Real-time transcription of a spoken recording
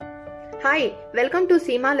Hi, welcome to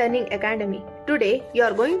Seema Learning Academy. Today you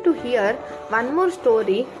are going to hear one more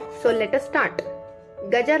story, so let us start.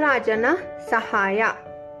 Gajaraajana Sahaaya.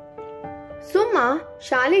 ಸುಮ್ಮ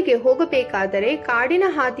ಶಾಲೆಗೆ ಹೋಗಬೇಕಾದರೆ ಕಾಡಿನ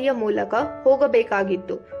ಹಾದಿಯ ಮೂಲಕ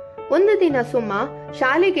ಹೋಗಬೇಕಾಗಿತ್ತು. ಒಂದು ದಿನ ಸುಮ್ಮ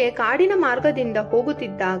ಶಾಲೆಗೆ ಕಾಡಿನ ಮಾರ್ಗದಿಂದ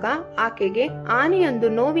ಹೋಗುತ್ತಿದ್ದಾಗ ಆಕೆಗೆ ಆನೆಯೊಂದು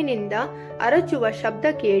ನೋವಿನಿಂದ ಅರಚುವ ಶಬ್ದ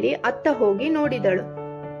ಕೇಳಿ ಅತ್ತ ಹೋಗಿ ನೋಡಿದಳು.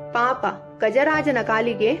 ಪಾಪ, ಗಜರಾಜನ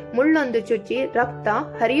ಕಾಲಿಗೆ ಮುಳ್ಳೊಂದು ಚುಚ್ಚಿ ರಕ್ತ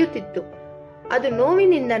ಹರಿಯುತ್ತಿತ್ತು. ಅದು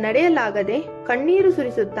ನೋವಿನಿಂದ ನಡೆಯಲಾಗದೆ ಕಣ್ಣೀರು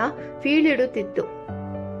ಸುರಿಸುತ್ತಾ ಫೀಳಿಡುತ್ತಿತ್ತು.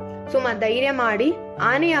 ಸುಮ ಧೈರ್ಯ ಮಾಡಿ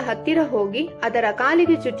ಆನೆಯ ಹತ್ತಿರ ಹೋಗಿ ಅದರ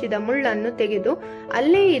ಕಾಲಿಗೆ ಚುಚ್ಚಿದ ಮುಳ್ಳನ್ನು ತೆಗೆದು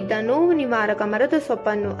ಅಲ್ಲೇ ಇದ್ದ ನೋವು ನಿವಾರಕ ಮರದ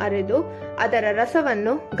ಸೊಪ್ಪನ್ನು ಅರೆದು ಅದರ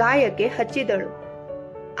ರಸವನ್ನು ಗಾಯಕ್ಕೆ ಹಚ್ಚಿದಳು.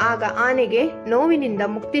 ಆಗ ಆನೆಗೆ ನೋವಿನಿಂದ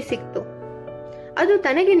ಮುಕ್ತಿ ಸಿಕ್ತು. ಅದು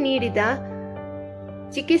ತನಗೆ ನೀಡಿದ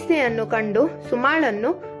ಚಿಕಿತ್ಸೆಯನ್ನು ಕಂಡು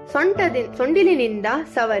ಸುಮಾಳನ್ನು ಸೊಂಡಿಲಿನಿಂದ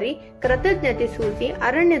ಸವರಿ ಕೃತಜ್ಞತೆ ಸೂಸಿ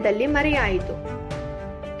ಅರಣ್ಯದಲ್ಲಿ ಮರೆಯಾಯಿತು.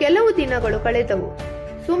 ಕೆಲವು ದಿನಗಳು ಕಳೆದವು.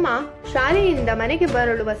 ಸುಮ ಶಾಲೆಯಿಂದ ಮನೆಗೆ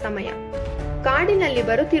ಬರಳುವ ಸಮಯ. ಕಾಡಿನಲ್ಲಿ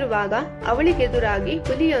ಬರುತ್ತಿರುವಾಗ ಅವಳಿಗೆದುರಾಗಿ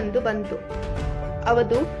ಹುಲಿಯೊಂದು ಬಂತು.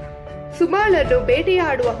 ಅವದು ಸುಮಾಳನ್ನು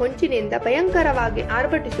ಬೇಟೆಯಾಡುವ ಹೊಂಚಿನಿಂದ ಭಯಂಕರವಾಗಿ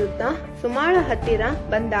ಆರ್ಭಟಿಸುತ್ತಾ ಸುಮಾಳ ಹತ್ತಿರ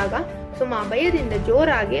ಬಂದಾಗ ಸುಮ ಭಯದಿಂದ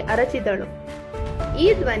ಜೋರಾಗಿ ಅರಚಿದಳು.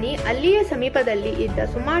 ಈ ಧ್ವನಿ ಅಲ್ಲಿಯೇ ಸಮೀಪದಲ್ಲಿ ಇದ್ದ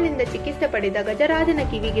ಸುಮಾಳಿಂದ ಚಿಕಿತ್ಸೆ ಪಡೆದ ಗಜರಾಜನ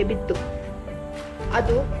ಕಿವಿಗೆ ಬಿತ್ತು.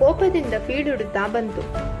 ಅದು ಕೋಪದಿಂದ ಫೀಳಿಡುತ್ತಾ ಬಂತು.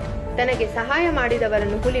 ತನಗೆ ಸಹಾಯ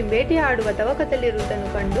ಮಾಡಿದವರನ್ನು ಹುಲಿ ಬೇಟೆಯಾಡುವ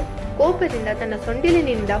ತವಕದಲ್ಲಿರುವುದನ್ನು ಕಂಡು ಕೋಪದಿಂದ ತನ್ನ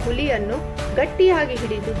ಸೊಂಡಿಲಿನಿಂದ ಹುಲಿಯನ್ನು ಗಟ್ಟಿಯಾಗಿ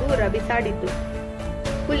ಹಿಡಿದು ದೂರ ಬಿಸಾಡಿತು.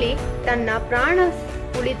 ಹುಲಿ ತನ್ನ ಪ್ರಾಣ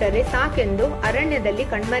ಉಳಿದರೆ ಸಾಕೆಂದು ಅರಣ್ಯದಲ್ಲಿ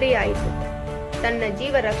ಕಣ್ಮರೆಯಾಯಿತು. ತನ್ನ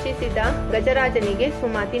ಜೀವ ರಕ್ಷಿಸಿದ ಗಜರಾಜನಿಗೆ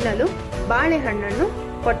ಸುಮ ತಿನ್ನಲು ಬಾಳೆಹಣ್ಣನ್ನು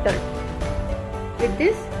ಕೊಟ್ಟಳು. With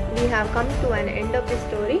this, we have come to an end of this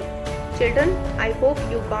story. Children, I hope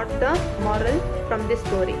you got the moral from this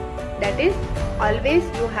story. That is, always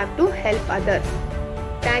you have to help others.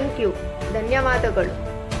 Thank you. ಧನ್ಯವಾದಗಳು.